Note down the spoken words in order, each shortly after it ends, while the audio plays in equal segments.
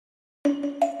Hello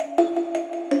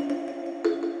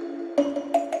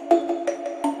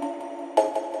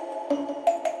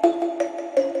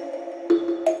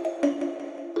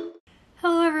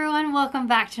everyone, welcome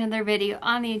back to another video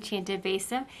on the Enchanted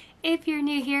Besom. If you're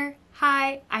new here,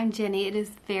 hi, I'm Jenny. It is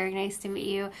very nice to meet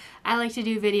you. I like to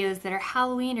do videos that are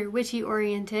Halloween or witchy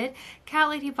oriented, cat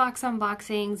lady box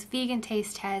unboxings, vegan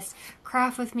taste tests,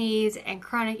 craft with me's, and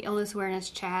chronic illness awareness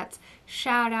chats.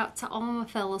 Shout out to all my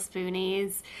fellow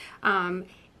spoonies.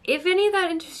 If any of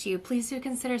that interests you, please do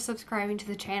consider subscribing to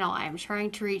the channel. I am trying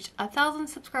to reach 1,000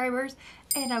 subscribers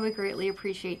and I would greatly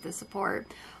appreciate the support.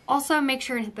 Also, make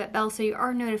sure to hit that bell so you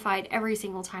are notified every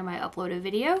single time I upload a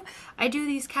video. I do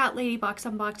these cat lady box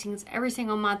unboxings every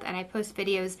single month and I post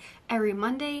videos every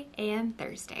Monday and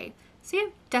Thursday. So yeah,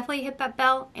 definitely hit that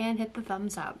bell and hit the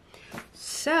thumbs up.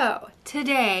 So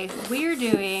today we're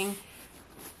doing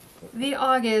the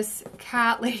August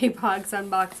cat lady box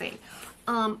unboxing.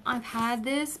 I've had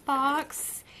this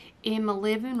box in my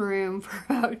living room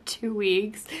for about 2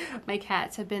 weeks. My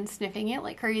cats have been sniffing it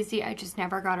like crazy. I just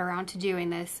never got around to doing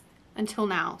this until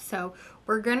now. So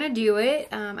we're gonna do it.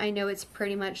 I know it's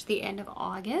pretty much the end of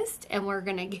August and we're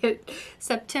gonna get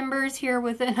September's here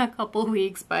within a couple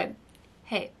weeks, but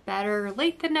hey, better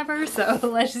late than never. So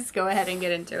let's just go ahead and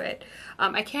get into it.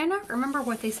 I cannot remember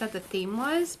what they said the theme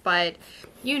was, but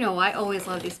you know, I always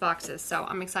love these boxes, so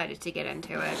I'm excited to get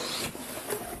into it.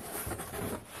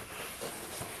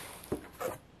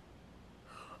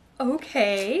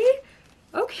 Okay,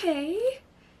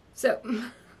 so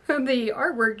the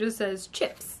artwork just says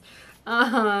chips.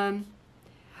 Oh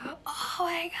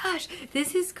my gosh,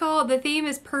 this is called, the theme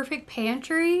is Perfect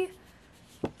Pantry.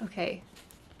 Okay,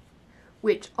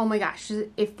 which, oh my gosh,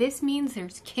 if this means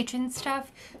there's kitchen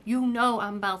stuff, you know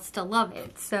I'm about to love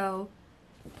it. So,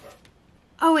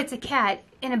 oh, it's a cat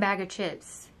in a bag of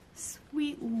chips.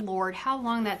 Sweet Lord, how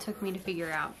long that took me to figure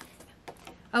out.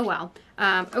 Oh well.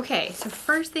 Okay, so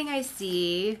first thing I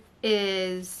see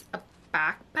is a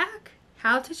backpack.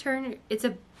 How to turn, it's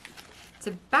a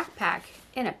backpack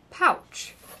in a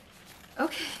pouch.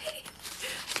 Okay,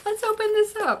 let's open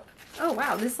this up. Oh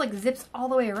wow, this like zips all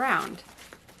the way around.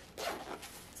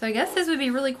 So I guess this would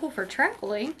be really cool for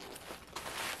traveling.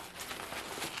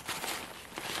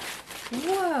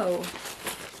 Whoa.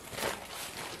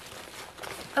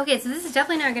 Okay, so this is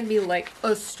definitely not going to be like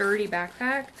a sturdy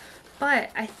backpack,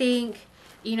 but I think,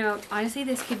 you know, honestly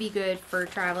this could be good for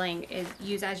traveling, is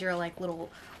use as your like little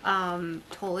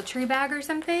toiletry bag or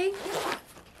something.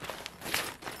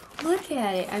 Look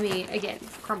at it. I mean, again,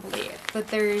 it's crumpled it, but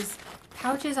there's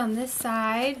pouches on this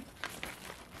side,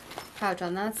 pouch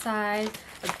on that side,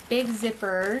 a big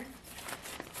zipper.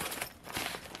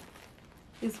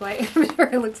 Is why I'm sure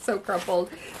it looks so crumpled.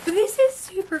 But this is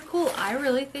super cool. I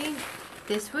really think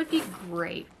this would be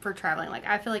great for traveling. Like,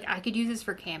 I feel like I could use this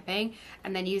for camping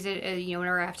and then use it, you know,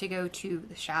 whenever I have to go to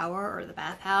the shower or the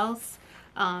bathhouse.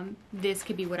 This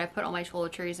could be what I put all my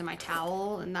toiletries and my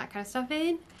towel and that kind of stuff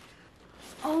in.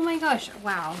 Oh my gosh,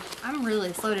 wow. I'm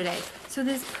really slow today. So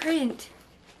this print,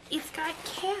 it's got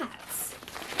cats.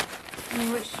 I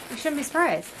mean, which you shouldn't be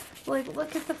surprised. Like,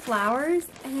 look at the flowers,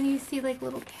 and then you see like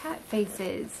little cat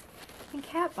faces and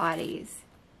cat bodies.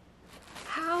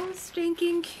 How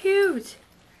stinking cute.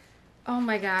 Oh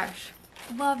my gosh,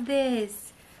 love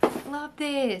this, love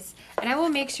this. And I will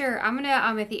make sure, I'm gonna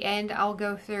at the end I'll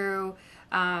go through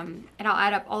and I'll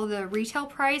add up all the retail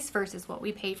price versus what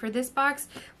we paid for this box.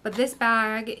 But this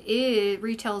bag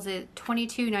retails at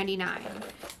 $22.99.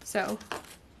 So,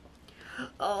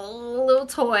 oh, little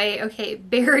toy. Okay,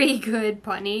 very good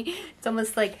bunny. It's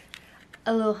almost like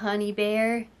a little honey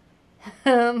bear.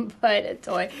 But a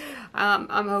toy.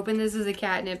 I'm hoping this is a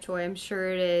catnip toy. I'm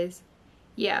sure it is.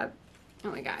 Yeah.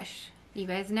 Oh my gosh. You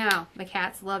guys know the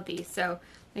cats love these. So I'm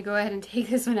gonna go ahead and take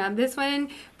this one out. This one,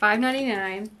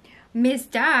 $5.99. Miss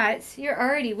Dots, you're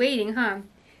already waiting, huh?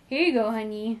 Here you go,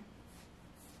 honey.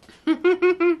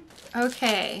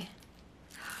 Okay.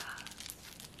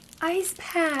 Ice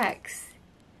packs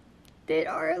that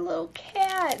are little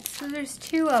cats. So there's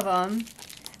 2 of them.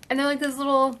 And they're like those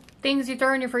little things you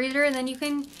throw in your freezer and then you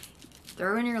can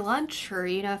throw in your lunch or,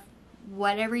 you know,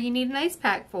 whatever you need an ice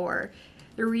pack for.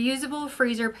 They're reusable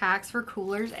freezer packs for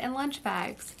coolers and lunch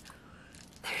bags.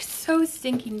 They're so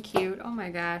stinking cute. Oh my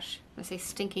gosh. I say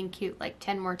stinking cute like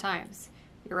 10 more times.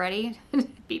 You ready?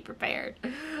 Be prepared.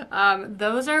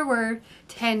 Those are worth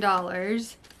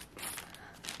 $10.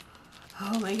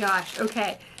 Oh my gosh.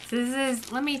 Okay. So this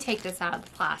is, let me take this out of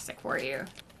the plastic for you.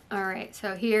 All right.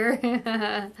 So here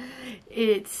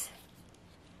it's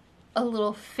a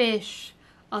little fish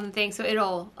on the thing, so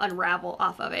it'll unravel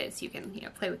off of it so you can, you know,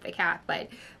 play with the cat. But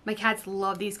my cats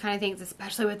love these kind of things,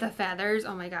 especially with the feathers.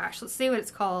 Oh my gosh, let's see what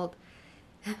it's called.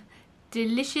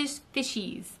 Delicious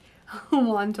Fishies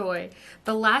wand toy.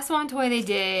 The last wand toy they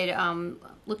did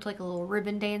looked like a little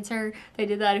ribbon dancer. They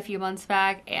did that a few months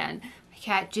back, and my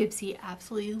cat Gypsy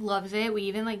absolutely loves it. We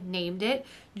even like named it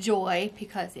Joy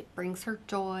because it brings her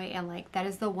joy, and like that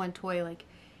is the one toy, like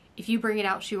if you bring it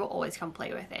out, she will always come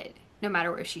play with it. No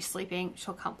matter if she's sleeping,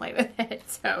 she'll come play with it.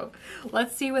 So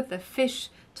let's see what the fish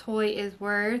toy is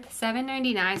worth.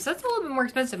 $7.99. So that's a little bit more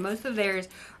expensive. Most of theirs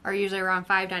are usually around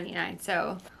 $5.99.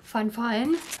 So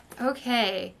fun.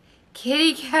 Okay.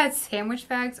 Kitty cat sandwich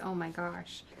bags. Oh my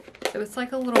gosh. So it's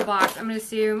like a little box. I'm going to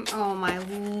assume. Oh my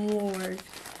lord.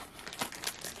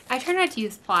 I try not to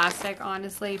use plastic,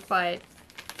 honestly, but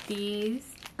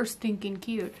these are stinking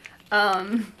cute.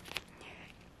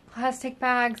 Plastic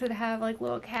bags that have like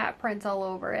little cat prints all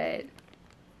over it.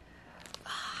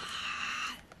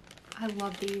 I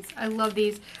love these. I love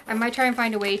these. I might try and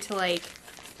find a way to like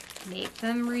make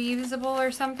them reusable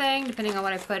or something, depending on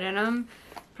what I put in them.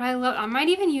 But I might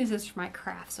even use this for my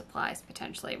craft supplies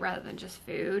potentially, rather than just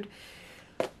food.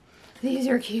 These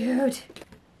are cute.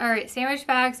 All right, sandwich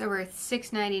bags are worth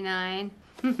 $6.99.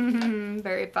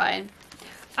 Very fun.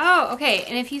 Oh, okay,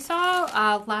 and if you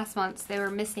saw last month, they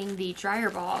were missing the dryer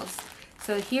balls.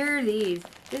 So here are these.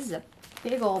 This is a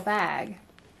big old bag.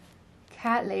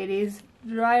 Cat ladies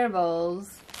dryer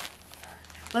balls.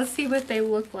 Let's see what they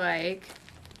look like.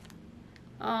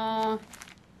 Oh,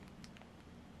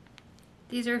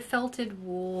 these are felted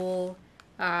wool,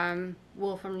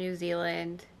 wool from New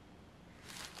Zealand.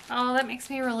 Oh, that makes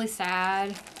me really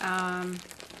sad.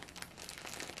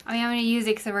 I mean, I'm going to use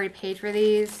it because I've already paid for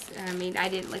these. I mean, I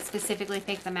didn't like specifically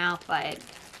pick them out, but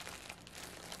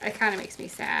it kind of makes me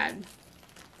sad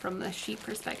from the sheep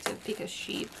perspective, because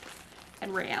sheep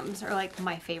and rams are like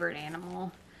my favorite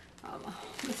animal.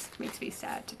 This makes me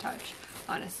sad to touch,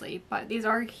 honestly, but these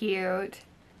are cute.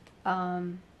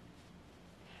 I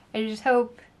just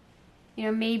hope, you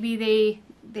know, maybe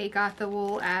they got the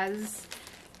wool as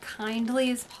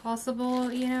kindly as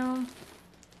possible, you know.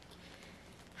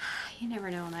 You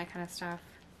never know on that kind of stuff.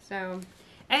 So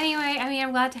anyway, I mean, I'm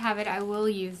glad to have it. I will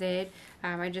use it.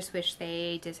 I just wish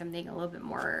they did something a little bit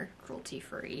more cruelty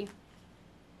free,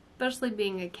 especially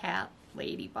being a cat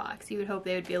lady box. You would hope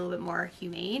they would be a little bit more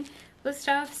humane with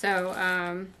stuff. So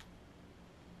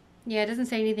yeah, it doesn't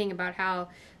say anything about how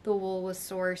the wool was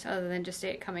sourced other than just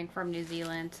it coming from New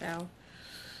Zealand. So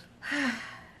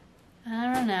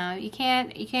I don't know. You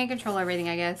can't control everything,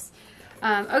 I guess.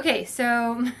 Okay,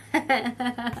 so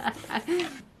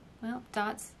well,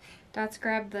 Dot's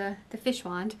grabbed the fish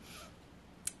wand.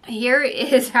 Here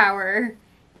is our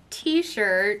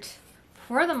t-shirt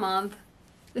for the month.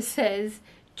 This says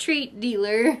treat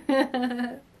dealer.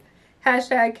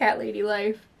 Hashtag cat lady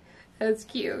life. That's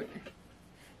cute.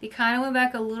 They kind of went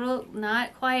back a little,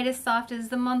 not quite as soft as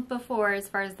the month before as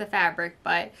far as the fabric,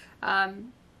 but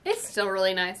it's still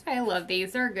really nice. I love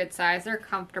these. They're a good size. They're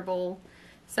comfortable.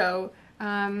 So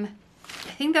I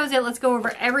think that was it. Let's go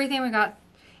over everything we got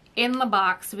in the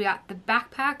box. We got the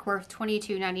backpack worth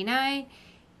 $22.99,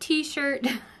 t-shirt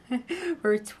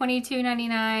worth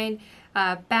 $22.99,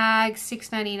 bag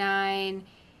 $6.99,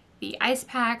 the ice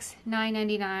packs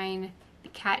 $9.99, the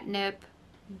catnip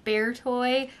bear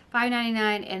toy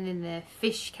 $5.99, and then the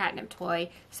fish catnip toy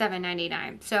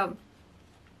 $7.99. So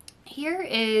here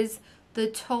is the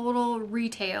total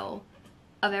retail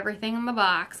of everything in the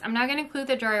box. I'm not going to include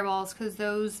the dryer balls because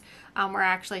those were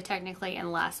actually technically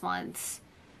in last month's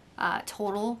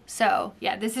total. So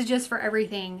yeah, this is just for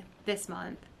everything this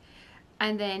month.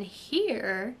 And then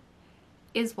here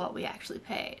is what we actually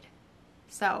paid.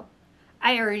 So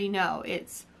I already know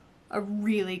it's a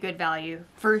really good value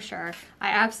for sure. I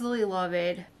absolutely love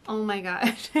it. Oh my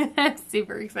gosh, I'm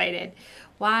super excited.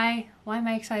 Why am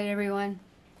I excited, everyone?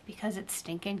 Because it's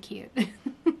stinking cute.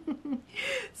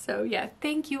 So yeah,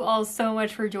 thank you all so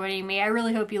much for joining me. I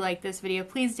really hope you liked this video.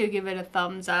 Please do give it a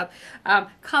thumbs up.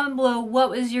 Comment below what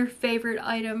was your favorite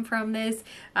item from this,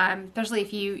 especially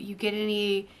if you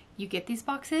get these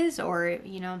boxes, or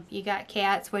you know, you got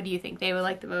cats. What do you think they would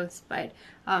like the most? But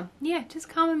yeah, just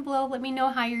comment below. Let me know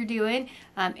how you're doing.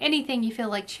 Anything you feel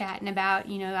like chatting about.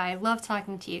 You know, I love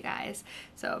talking to you guys.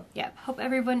 So yeah, hope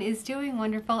everyone is doing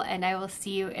wonderful, and I will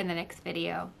see you in the next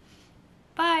video.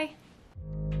 Bye.